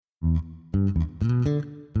Hi,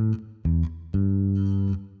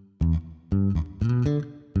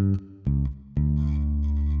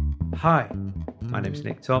 my name's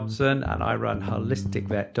Nick Thompson and I run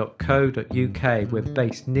holisticvet.co.uk. We're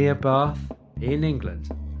based near Bath in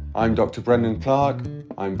England. I'm Dr. Brendan Clark.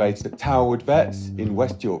 I'm based at Towerwood Vets in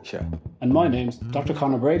West Yorkshire. And my name's Dr.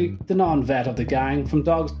 Conor Brady, the non-vet of the gang from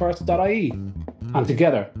dogsbirth.ie. And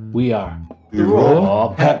together, we are the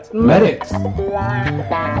Raw Pet Medics.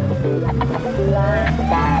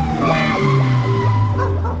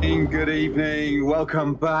 Good evening.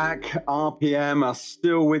 Welcome back. RPM are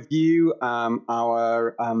still with you.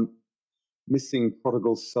 Our missing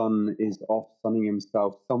prodigal son is off sunning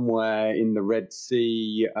himself somewhere in the Red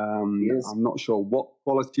Sea. I'm not sure what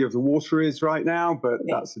quality of the water is right now, but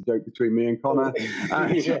that's a joke between me and Connor.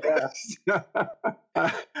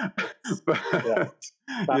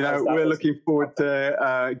 We're looking forward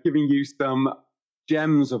to giving you some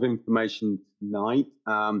gems of information tonight.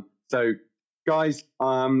 So, guys,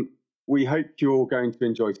 we hope you're going to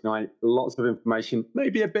enjoy tonight. Lots of information,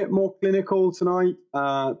 maybe a bit more clinical tonight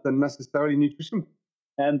than necessarily nutrition.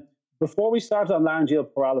 Before we start on laryngeal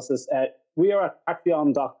paralysis, we are at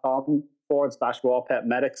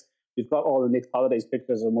patreon.com/rawpetmedics. We've got all the Nick's Holidays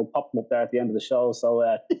pictures and we'll pop them up there at the end of the show. So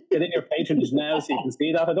get in your patronage now so you can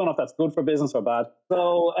see that. I don't know if that's good for business or bad.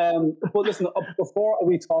 So, but listen, before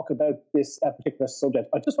we talk about this particular subject,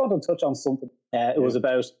 I just want to touch on something. It was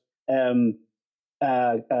about a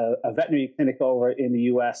veterinary clinic over in the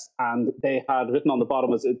US, and they had written on the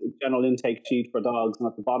bottom as a general intake sheet for dogs, and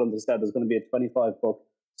at the bottom they said there's going to be a $25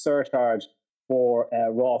 surcharge for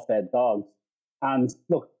raw fed dogs. And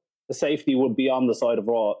look, the safety would be on the side of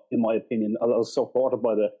raw, in my opinion, although supported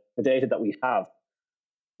by the data that we have.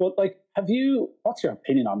 But what's your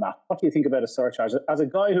opinion on that? What do you think about a surcharge? As a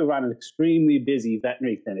guy who ran an extremely busy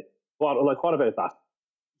veterinary clinic, what about that?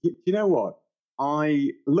 You know what?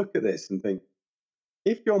 I look at this and think,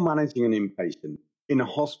 if you're managing an inpatient in a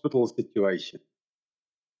hospital situation,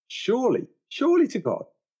 surely to God,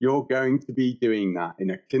 you're going to be doing that in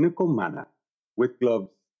a clinical manner with gloves,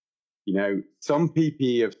 some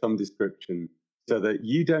PPE of some description, so that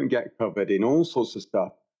you don't get covered in all sorts of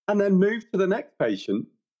stuff, and then move to the next patient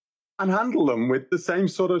and handle them with the same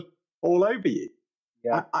sort of all over you.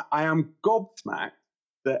 Yeah. I am gobsmacked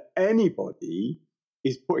that anybody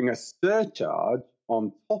is putting a surcharge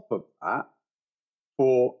on top of that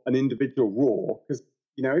for an individual raw, because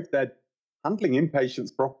if they're handling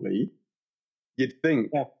inpatients properly, you'd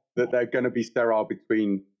think that they're going to be sterile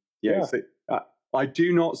between. So, I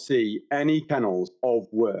do not see any kennels of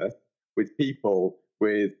worth with people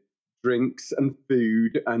with drinks and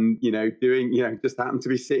food and doing just happen to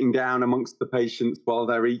be sitting down amongst the patients while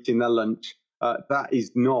they're eating their lunch. That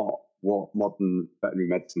is not what modern veterinary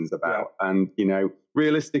medicine is about. And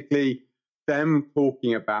realistically, them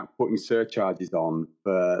talking about putting surcharges on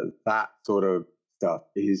for that sort of stuff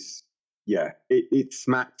is, it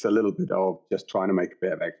smacks a little bit of just trying to make a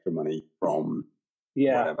bit of extra money from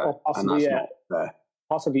whatever. Possibly, and that's not fair.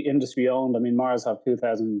 Possibly industry owned. I mean, Mars have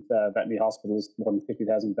 2,000 veterinary hospitals, more than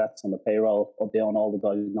 50,000 vets on the payroll. They own all the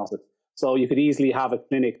diagnostics. So you could easily have a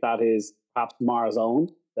clinic that is perhaps Mars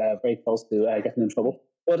owned, very close to getting in trouble.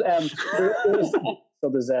 But so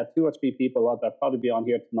there's 2 or 3 people that'll probably be on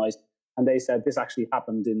here tonight. And they said this actually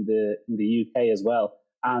happened in the UK as well.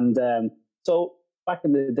 And so back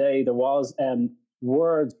in the day, there was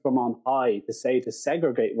words from on high to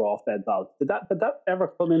segregate raw-fed dogs. Did that ever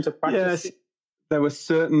come into practice? Yes, there were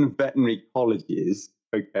certain veterinary colleges,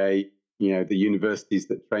 the universities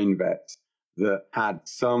that train vets, that had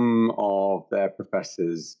some of their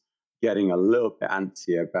professors getting a little bit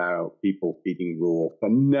antsy about people feeding raw for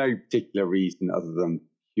no particular reason other than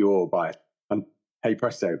pure bias. And hey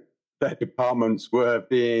presto, their departments were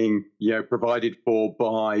being provided for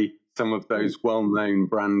by some of those well-known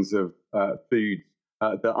brands of food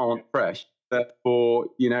that aren't fresh. Therefore,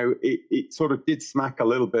 it sort of did smack a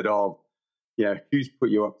little bit of, who's put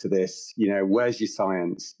you up to this? Where's your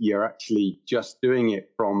science? You're actually just doing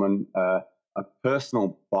it from a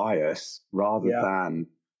personal bias rather than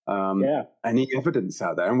any evidence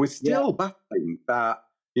out there. And we're still battling that,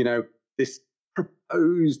 this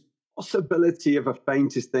proposed possibility of a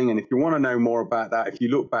faintest thing. And if you want to know more about that, if you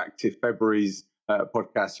look back to February's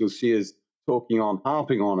podcast, you'll see us harping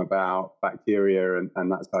on about bacteria and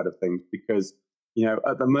that side of things, because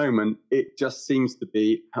at the moment it just seems to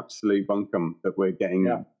be absolute bunkum that we're getting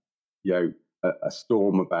a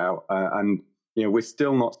storm about, and we're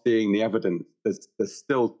still not seeing the evidence. There's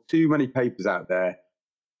still too many papers out there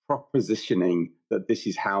propositioning that this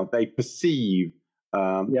is how they perceive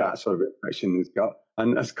that sort of infection has got.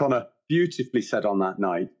 And as Connor beautifully said on that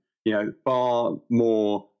night, Far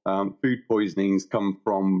more food poisonings come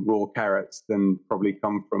from raw carrots than probably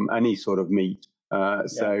come from any sort of meat.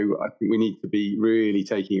 So I think we need to be really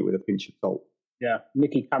taking it with a pinch of salt. Yeah,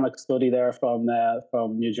 Nikki Kamak's study there from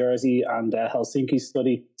New Jersey, and Helsinki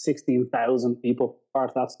study, 16,000 people part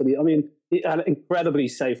of that study. I mean, incredibly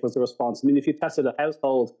safe was the response. I mean, if you tested a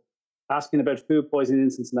household asking about food poisoning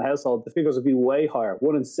incidents in the household, the figures would be way higher.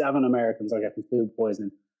 1 in 7 Americans are getting food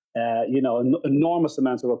poisoning. Enormous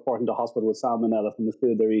amounts of reporting to hospital with salmonella from the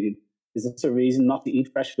food they're eating. Is this a reason not to eat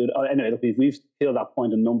fresh food? Oh, anyway, look, we've killed that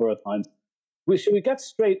point a number of times. Should we get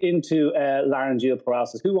straight into laryngeal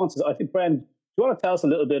paralysis? Who wants to? I think, Bren, do you want to tell us a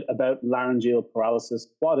little bit about laryngeal paralysis?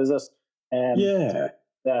 What is it? Tell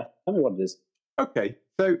me what it is. Okay.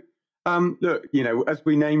 So, look, as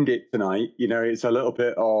we named it tonight, it's a little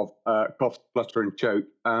bit of cough, splutter, and choke.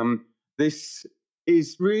 This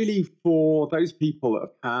is really for those people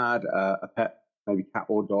that have had a pet, maybe cat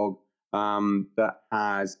or dog, that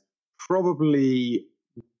has probably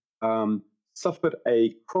suffered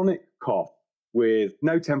a chronic cough with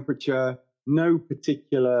no temperature, no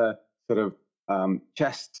particular sort of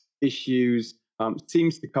chest issues,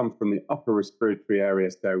 seems to come from the upper respiratory area.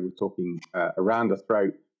 So we're talking around the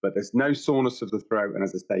throat, but there's no soreness of the throat. And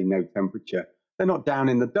as I say, no temperature. They're not down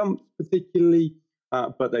in the dumps particularly,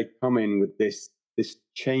 but they come in with this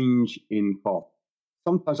change in cough.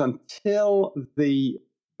 Sometimes until the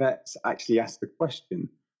vets actually ask the question,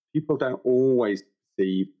 people don't always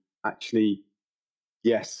perceive actually,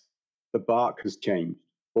 yes, the bark has changed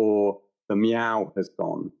or the meow has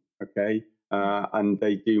gone. Okay. And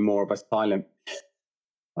they do more of a silent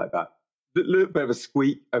like that, a little bit of a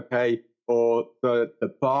squeak, okay, or the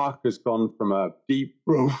bark has gone from a deep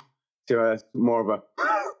roof to a more of a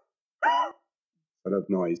sort of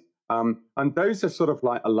noise. And those are sort of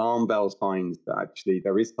like alarm bell signs that actually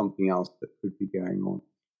there is something else that could be going on.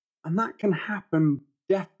 And that can happen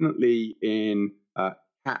definitely in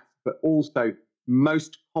cats, but also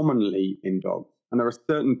most commonly in dogs. And there are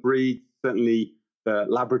certain breeds, certainly the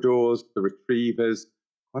Labradors, the Retrievers,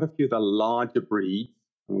 quite a few of the larger breeds,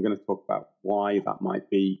 and we're going to talk about why that might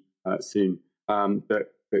be soon, that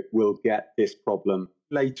will get this problem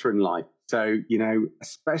later in life. So,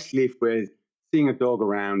 especially if we're seeing a dog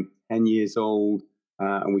around 10 years old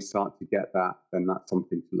and we start to get that, then that's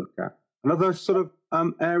something to look at. Another sort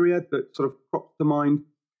of area that sort of crops to mind,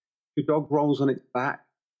 the dog rolls on its back,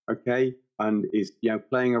 okay, and is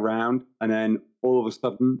playing around, and then all of a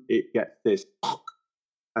sudden it gets this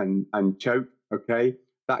and choke, okay.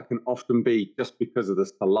 That can often be just because of the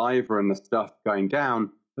saliva and the stuff going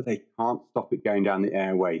down, but they can't stop it going down the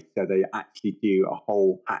airway, so they actually do a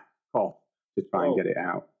whole hack cough to try and get it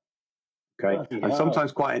out. Okay, and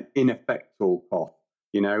sometimes quite an ineffectual cough.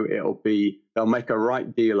 They'll make a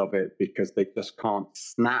right deal of it because they just can't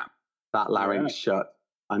snap that larynx shut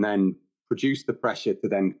and then produce the pressure to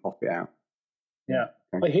then cough it out. Yeah.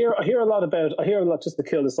 Okay. I hear a lot, just to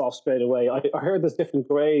kill this off straight away. I heard there's different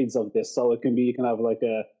grades of this. So it can be, you can have like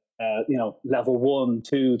a level 1,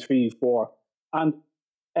 2, 3, 4. And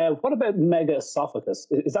what about megaesophagus?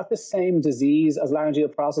 Is that the same disease as laryngeal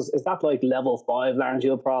paralysis? Is that like level 5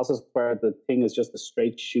 laryngeal paralysis where the thing is just a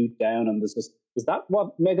straight shoot down and is that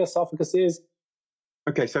what megaesophagus is?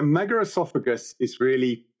 Okay, so megaesophagus is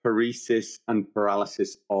really paresis and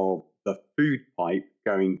paralysis of the food pipe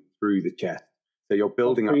going through the chest. So you're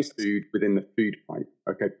building up food within the food pipe.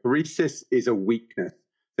 Okay, paresis is a weakness.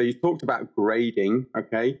 So you talked about grading,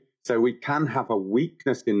 okay? So we can have a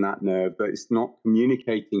weakness in that nerve, but it's not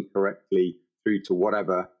communicating correctly through to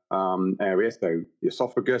whatever area. So the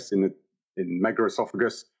esophagus in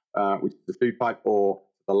megaesophagus, which is the food pipe, or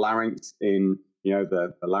the larynx in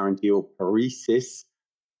the laryngeal paresis.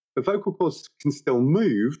 The vocal cords can still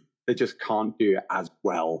move; they just can't do it as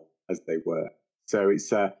well as they were. So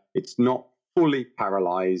it's not fully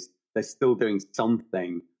paralyzed. They're still doing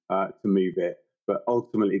something to move it. But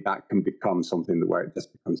ultimately, that can become something where it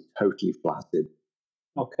just becomes totally flaccid.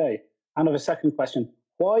 Okay. And I have a second question.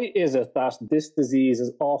 Why is it that this disease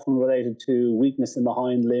is often related to weakness in the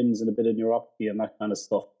hind limbs and a bit of neuropathy and that kind of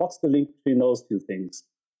stuff? What's the link between those two things?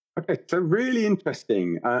 Okay, so really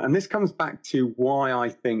interesting. And this comes back to why I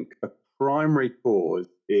think the primary cause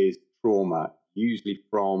is trauma, usually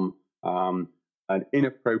from an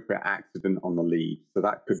inappropriate accident on the lead. So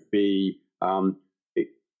that could be...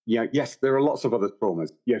 yes, there are lots of other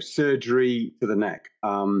traumas. Surgery to the neck.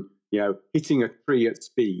 Hitting a tree at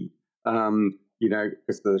speed.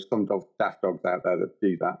 Because there's some daft dogs out there that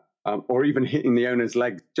do that. Or even hitting the owner's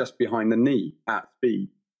legs just behind the knee at speed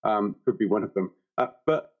could be one of them.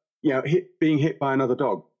 But being hit by another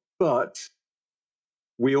dog. But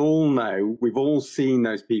we all know, we've all seen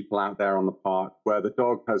those people out there on the park where the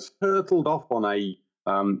dog has hurtled off on a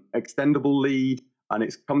extendable lead, and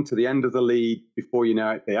it's come to the end of the lead. Before you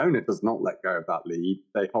know it, the owner does not let go of that lead.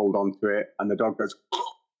 They hold on to it, and the dog goes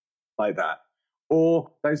like that.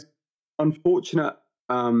 Or those unfortunate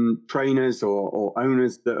trainers or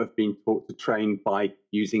owners that have been taught to train by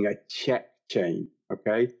using a check chain.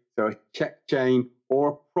 Okay, so a check chain or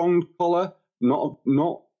a pronged collar, not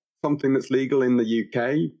something that's legal in the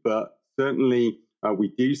UK, but certainly we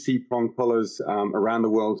do see prong collars around the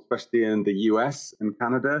world, especially in the US and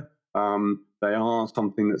Canada. They are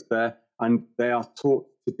something that's there, and they are taught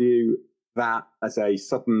to do that as a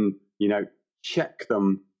sudden, check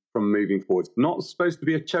them from moving forwards. Not supposed to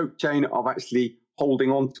be a choke chain of actually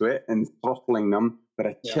holding on to it and throttling them, but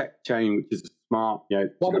a check chain, which is a smart.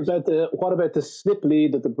 What about the slip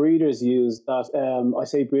lead that the breeders use? That I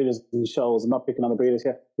say breeders in shows. I'm not picking on the breeders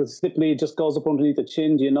here. The slip lead just goes up underneath the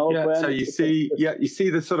chin. Do you know? Yeah. So you see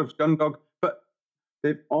the sort of gun dog, but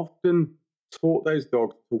they've often taught those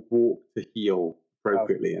dogs to walk to heel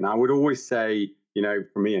appropriately. And I would always say,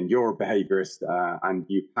 for me, and you're a behaviorist, and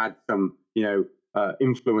you've had some,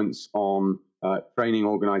 influence on training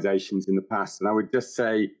organizations in the past. And I would just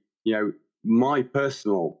say, my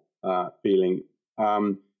personal feeling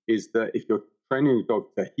is that if you're training a dog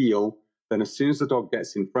to heel, then as soon as the dog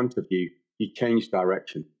gets in front of you, you change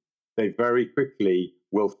direction. They very quickly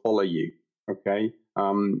will follow you, okay?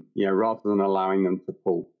 Rather than allowing them to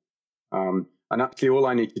pull. And actually, all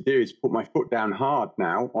I need to do is put my foot down hard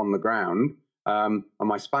now on the ground, and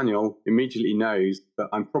my spaniel immediately knows that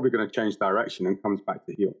I'm probably going to change direction and comes back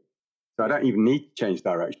to heel. So I don't even need to change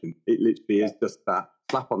direction. It literally is just that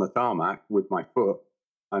slap on the tarmac with my foot,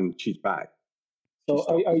 and she's back.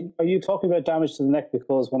 So are you talking about damage to the neck?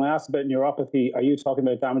 Because when I asked about neuropathy, are you talking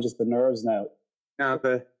about damages to the nerves now? Now,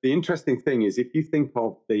 the interesting thing is, if you think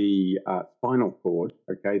of the spinal cord,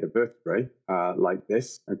 okay, the vertebrae, like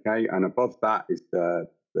this, okay, and above that is the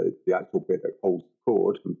actual bit that holds the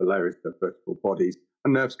cord, and below is the vertebral bodies,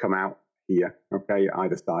 and nerves come out here, okay,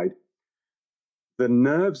 either side. The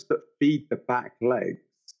nerves that feed the back legs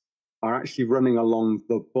are actually running along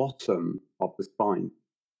the bottom of the spine.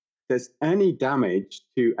 If there's any damage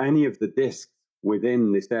to any of the discs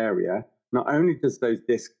within this area, not only does those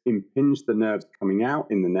discs impinge the nerves coming out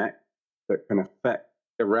in the neck that can affect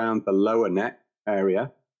around the lower neck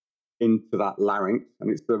area into that larynx,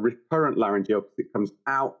 and it's the recurrent laryngeal because it comes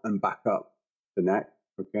out and back up the neck,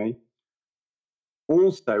 okay?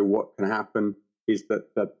 Also, what can happen is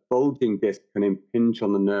that the bulging disc can impinge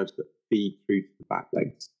on the nerves that feed through to the back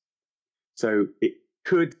legs. So it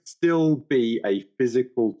could still be a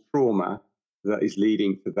physical trauma that is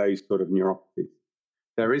leading to those sort of neuropathies.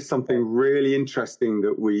 There is something really interesting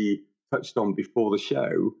that we touched on before the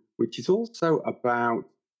show, which is also about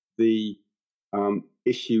the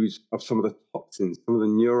issues of some of the toxins, some of the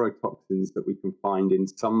neurotoxins that we can find in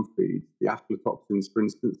some foods. The aflatoxins, for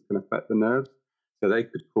instance, can affect the nerves. So they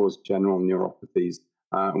could cause general neuropathies.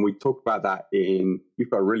 And we talk about that you've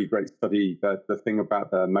got a really great study, the thing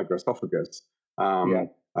about the megaesophagus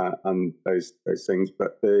and those things.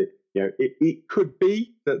 But it could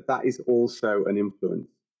be that is also an influence.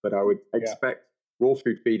 But I would expect raw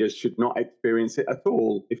food feeders should not experience it at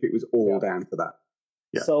all if it was all down to that.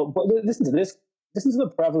 Yeah. So, but listen to this. Listen to the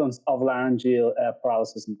prevalence of laryngeal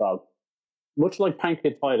paralysis in dogs. Much like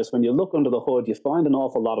pancreatitis, when you look under the hood, you find an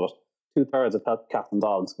awful lot of it. 2/3 of cats and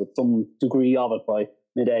dogs with some degree of it by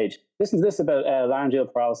mid-age. Listen to this about laryngeal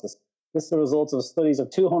paralysis. This is the results of studies of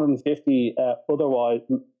 250 otherwise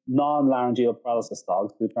non-laryngeal paralysis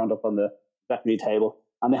dogs who turned up on the veterinary table,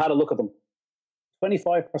 and they had a look at them.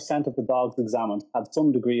 25% of the dogs examined had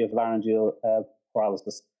some degree of laryngeal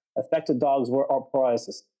paralysis. Affected dogs were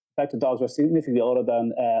significantly older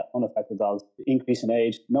than unaffected dogs. Increase in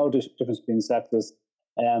age, no difference between sexes.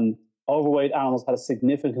 Overweight animals had a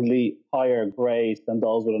significantly higher grade than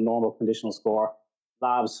those with a normal conditional score.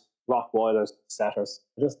 Labs, Rottweilers, setters.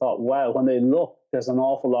 I just thought, wow, when they look, there's an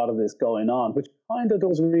awful lot of this going on, which kind of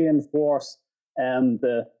does reinforce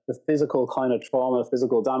the physical kind of trauma,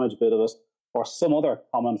 physical damage bit of it, or some other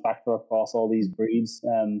common factor across all these breeds.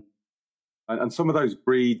 And some of those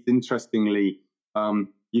breeds, interestingly,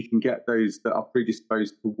 you can get those that are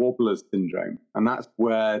predisposed to wobbler's syndrome. And that's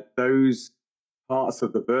where those parts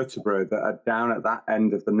of the vertebra that are down at that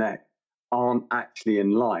end of the neck aren't actually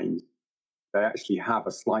in line. They actually have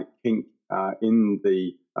a slight kink in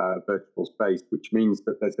the vertebral space, which means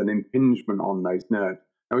that there's an impingement on those nerves.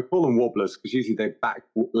 Now, we call them wobblers because usually they back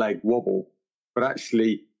leg wobble, but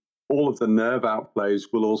actually all of the nerve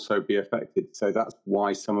outflows will also be affected. So that's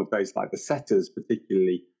why some of those, like the setters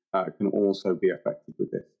particularly, can also be affected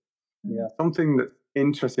with this. Yeah. Something that's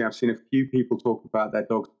interesting, I've seen a few people talk about their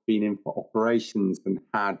dogs being in for operations and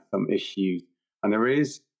had some issues. And there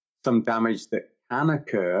is some damage that can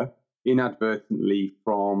occur inadvertently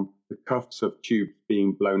from the cuffs of tubes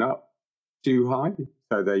being blown up too high.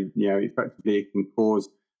 So they, effectively it can cause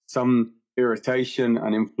some irritation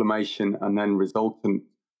and inflammation and then resultant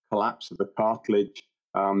collapse of the cartilage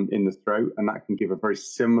in the throat. And that can give a very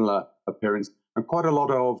similar appearance. And quite a lot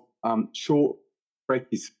of short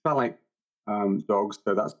brachycephalic dogs,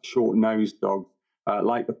 so that's short-nosed dogs,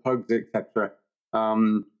 like the pugs, etc.,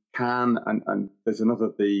 can, and there's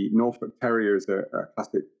another, the Norfolk Terrier is a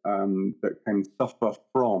classic that can suffer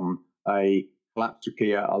from a collapsed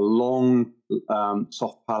trachea, a long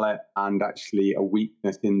soft palate, and actually a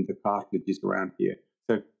weakness in the cartilages around here.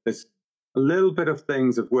 So there's a little bit of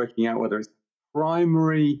things of working out whether it's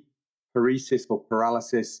primary paresis or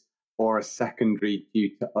paralysis or a secondary due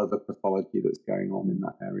to other pathology that's going on in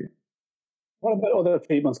that area. What about other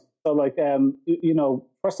treatments? So, like,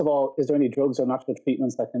 first of all, is there any drugs or natural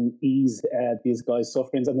treatments that can ease these guys'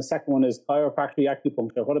 sufferings? And the second one is chiropractic,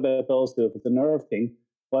 acupuncture. What about those two? If it's a nerve thing,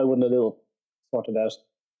 why wouldn't a little sort it out?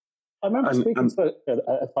 I remember speaking to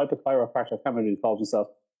a type of chiropractor, I can't remember who he called himself,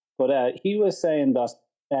 but he was saying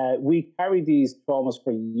that we carry these traumas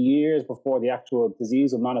for years before the actual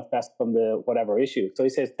disease will manifest from the whatever issue. So he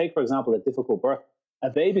says, take, for example, a difficult birth.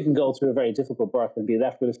 A baby can go through a very difficult birth and be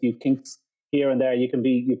left with a few kinks here and there.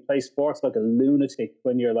 You play sports like a lunatic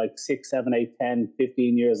when you're like 6, 7, 8, 10,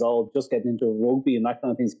 15 years old, just getting into rugby and that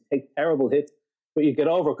kind of things. You take terrible hits, but you get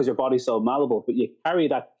over because your body's so malleable. But you carry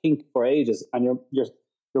that kink for ages, and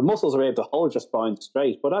your muscles are able to hold your spine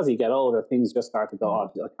straight. But as you get older, things just start to go,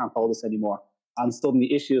 oh, I can't hold this anymore. And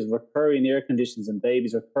suddenly issues, recurring ear conditions in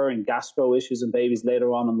babies, recurring gastro issues in babies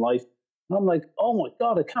later on in life. And I'm like, oh my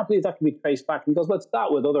God, I can't believe that can be traced back. And he goes, well, it's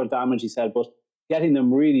that with other damage, he said, but getting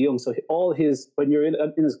them really young. So when you're in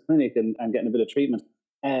his clinic and getting a bit of treatment,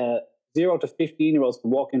 0 to 15-year-olds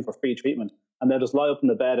can walk in for free treatment and they'll just lie up in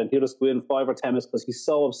the bed and he'll just go in 5 or 10 minutes because he's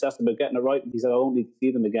so obsessed about getting it right. And he said, I don't need to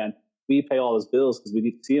see them again. We pay all his bills because we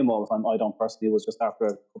need to see him all the time. I don't personally, it was just after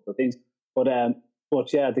a couple of things. But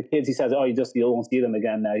yeah, the kids, he says, you won't see them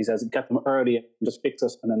again now. He says, get them early and just fix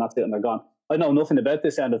us, and then that's it, and they're gone. I know nothing about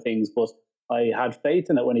this end of things, but I had faith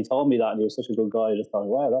in it when he told me that, and he was such a good guy. I just thought,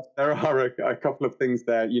 wow, there are a couple of things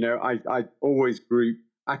there. I always group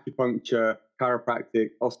acupuncture,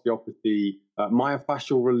 chiropractic, osteopathy,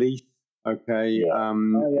 myofascial release. Okay. Yeah.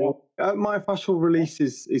 Myofascial release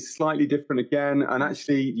is slightly different again. And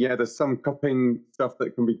actually, there's some cupping stuff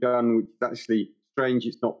that can be done, which is actually strange.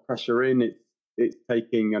 It's not pressure in, it's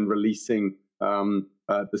taking and releasing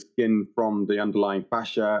the skin from the underlying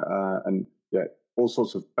fascia, and all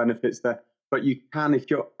sorts of benefits there. But you can,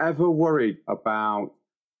 if you're ever worried about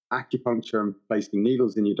acupuncture and placing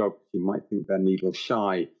needles in your dog, you might think they're needle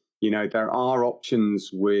shy. There are options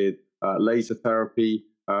with laser therapy.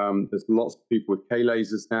 There's lots of people with K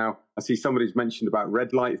lasers now. I see somebody's mentioned about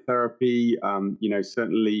red light therapy.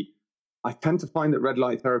 Certainly, I tend to find that red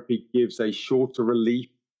light therapy gives a shorter relief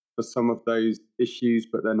for some of those issues,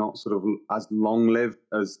 but they're not sort of as long-lived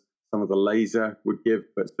as some of the laser would give.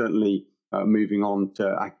 But certainly, moving on to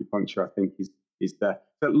acupuncture, I think is there.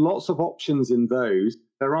 So lots of options in those.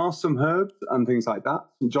 There are some herbs and things like that.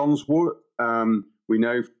 St. John's wort, we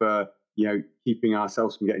know for keeping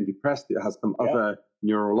ourselves from getting depressed. It has some other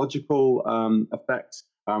neurological effects.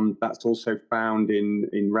 That's also found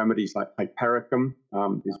in remedies like hypericum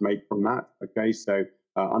is made from that. Okay, so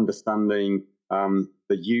understanding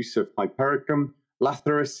the use of hypericum.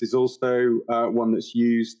 Lathyrus is also one that's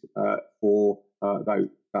used for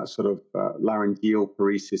that sort of laryngeal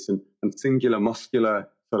paresis and singular muscular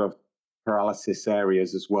sort of paralysis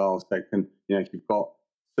areas as well. So it can, if you've got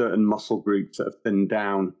certain muscle groups that have thinned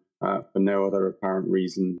down for no other apparent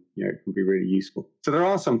reason, it can be really useful. So there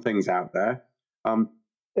are some things out there.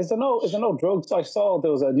 Is there no drugs? I saw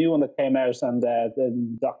there was a new one that came out, and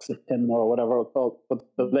the doxepin or whatever it's called, but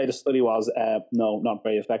the latest study was no, not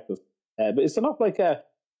very effective. But is there not like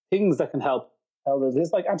things that can help?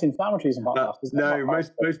 There's like anti-inflammatories and whatnot. No,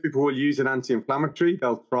 most people will use an anti-inflammatory.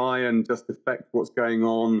 They'll try and just affect what's going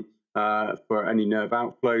on for any nerve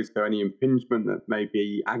outflows, so any impingement that may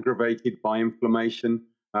be aggravated by inflammation.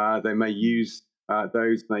 They may use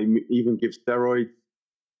those. They even give steroids.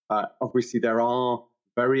 Obviously, there are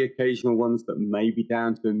very occasional ones that may be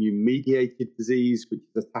down to immune-mediated disease, which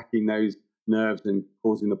is attacking those nerves and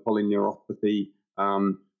causing the polyneuropathy.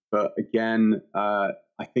 But again,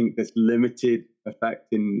 I think there's limited effect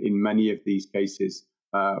in many of these cases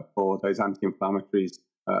for those anti-inflammatories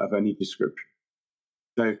of any description.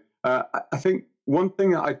 So I think one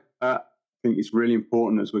thing that I think it's really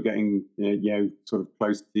important as we're getting sort of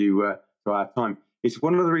close to our time. It's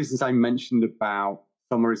one of the reasons I mentioned about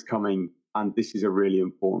summer is coming, and this is a really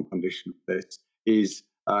important condition for this, is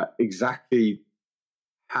exactly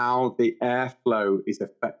how the airflow is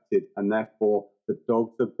affected, and therefore the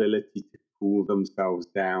dog's ability to cool themselves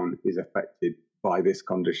down is affected by this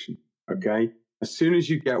condition. Okay, as soon as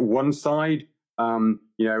you get one side,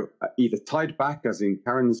 either tied back, as in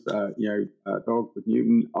Karen's, dog with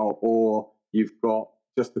Newton, or you've got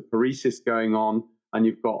just the paresis going on, and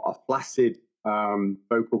you've got a flaccid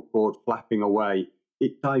vocal cord flapping away.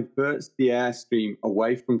 It diverts the airstream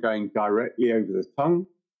away from going directly over the tongue,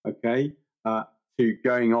 okay, to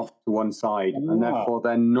going off to one side, and therefore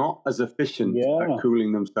they're not as efficient at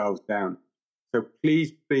cooling themselves down. So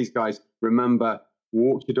please, guys, remember,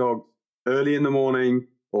 walk your dogs early in the morning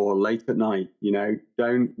or late at night.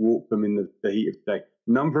 Don't walk them in the heat of the day.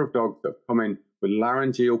 Number of dogs that have come in with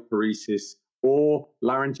laryngeal paresis or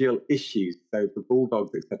laryngeal issues, so the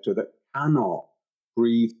bulldogs, etc., that cannot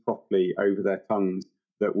breathe properly over their tongues,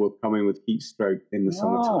 that will come in with heat stroke in the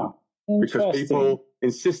summertime. Because people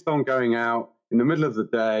insist on going out in the middle of the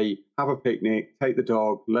day, have a picnic, take the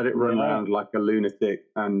dog, let it run around like a lunatic,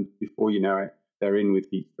 and before you know it, they're in with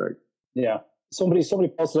heat stroke. Yeah. Somebody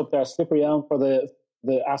posted up there, slippery elm for the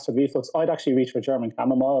acid reflux. I'd actually reach for German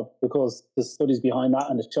chamomile because the studies behind that,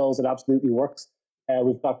 and it shows it absolutely works.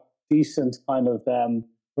 We've got decent kind of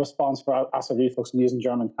response for acid reflux from using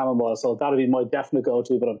German chamomile, so that'd be my definite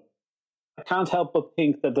go-to. But I can't help but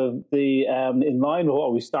think that the in line with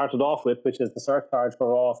what we started off with, which is the surcharge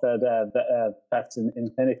for raw-fed pets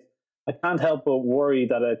in clinics, I can't help but worry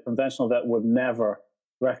that a conventional vet would never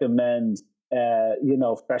recommend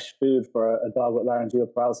fresh food for a dog with laryngeal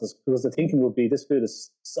paralysis, because the thinking would be this food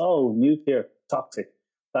is so nuclear toxic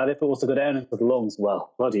that if it was to go down into the lungs,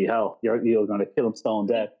 well, bloody hell, you're going to kill them stone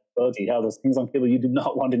dead. Bloody hell, there's things on kibble you do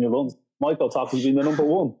not want in your lungs. Mycotoxins being the number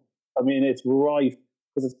one. I mean, it's rife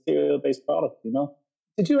because it's a cereal-based product,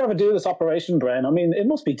 Did you ever do this operation, Bren? I mean, it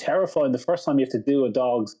must be terrifying the first time you have to do a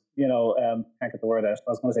dog's, can't get the word out.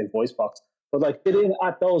 I was going to say voice box. But like get in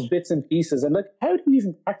at those bits and pieces, and like, how do you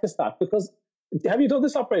even practice that? Because have you done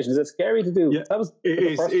this operation? Is it scary to do? Yeah,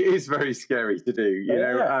 it is very scary to do,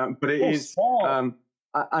 but it is.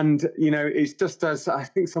 It's just as I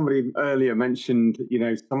think somebody earlier mentioned,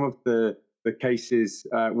 some of the cases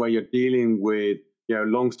where you're dealing with,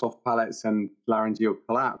 long soft palates and laryngeal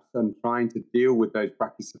collapse and trying to deal with those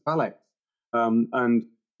brachycephalics.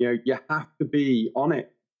 You have to be on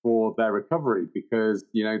it for their recovery, because,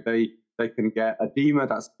 they can get edema,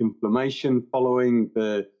 that's inflammation following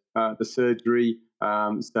the surgery.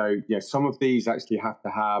 Some of these actually have to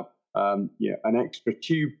have an extra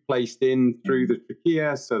tube placed in through the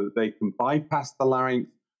trachea so that they can bypass the larynx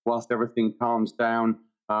whilst everything calms down.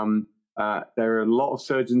 There are a lot of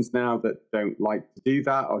surgeons now that don't like to do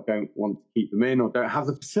that, or don't want to keep them in, or don't have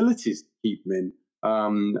the facilities to keep them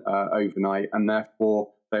in overnight, and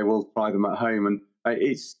therefore they will try them at home. And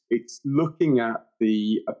it's looking at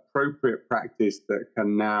the appropriate practice that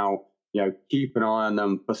can now keep an eye on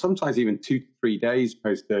them for sometimes even 2 to 3 days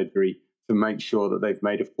post-surgery to make sure that they've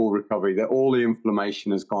made a full recovery, that all the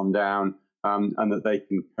inflammation has gone down, and that they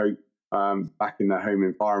can cope back in their home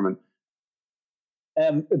environment.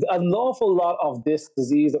 An awful lot of this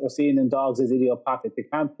disease that we're seeing in dogs is idiopathic. They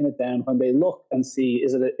can't pin it down. When they look and see,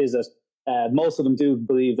 is it most of them do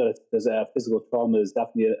believe that there's a physical trauma is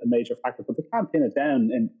definitely a major factor, but they can't pin it down.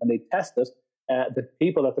 And when they test it, the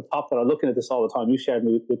people at the top that are looking at this all the time, you shared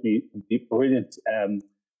with me the brilliant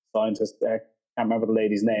scientist, I can't remember the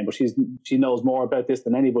lady's name, but she knows more about this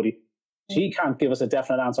than anybody. She can't give us a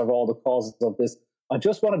definite answer of all the causes of this. I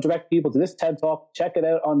just want to direct people to this TED Talk. Check it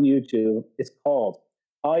out on YouTube. It's called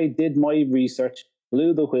I Did My Research,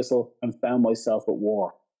 Blew the Whistle, and Found Myself at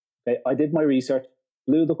War. Okay, I did my research,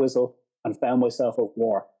 blew the whistle, and found myself at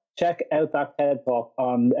war. Check out that TED Talk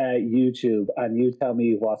on YouTube, and you tell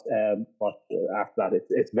me what after that.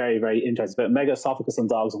 It's very, very interesting. It's about megaesophagus in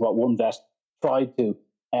dogs and what one vet tried to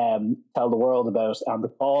tell the world about and the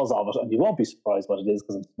cause of it. And you won't be surprised what it is,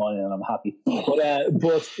 because I'm smiling and I'm happy. But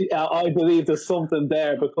I believe there's something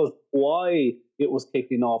there, because why it was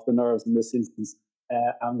kicking off the nerves in this instance,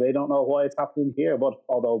 and they don't know why it's happening here. But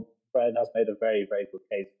although Fred has made a very, very good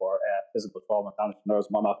case for physical trauma, damage to nerves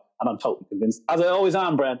and whatnot, and I'm totally convinced, as I always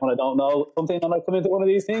am, Brent, when I don't know something and I come into one of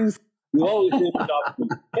these things, you always do the job.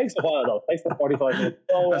 It takes a while, though. It takes 45 minutes.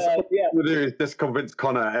 So, we do is just convince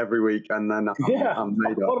Connor every week, and then I'm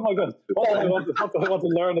made up. What am I going? What do I want to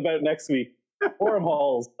learn about next week?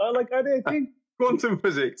 Wormholes. Are they think quantum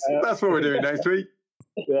physics. That's what we're doing next week.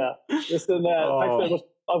 Yeah. Listen, thanks very much.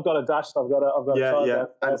 I've got a dash. I've got a try yeah.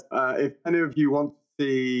 that. And if any of you want to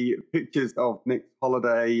see pictures of Nick's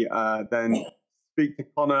holiday, then speak to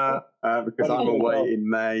Connor because I'm away in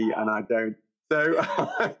May and I don't. So,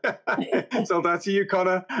 so that's you,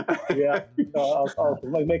 Connor. Yeah, I'll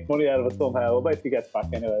make money out of it somehow. I'll wait till he gets back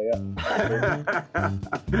anyway. Yeah.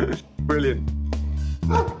 Brilliant.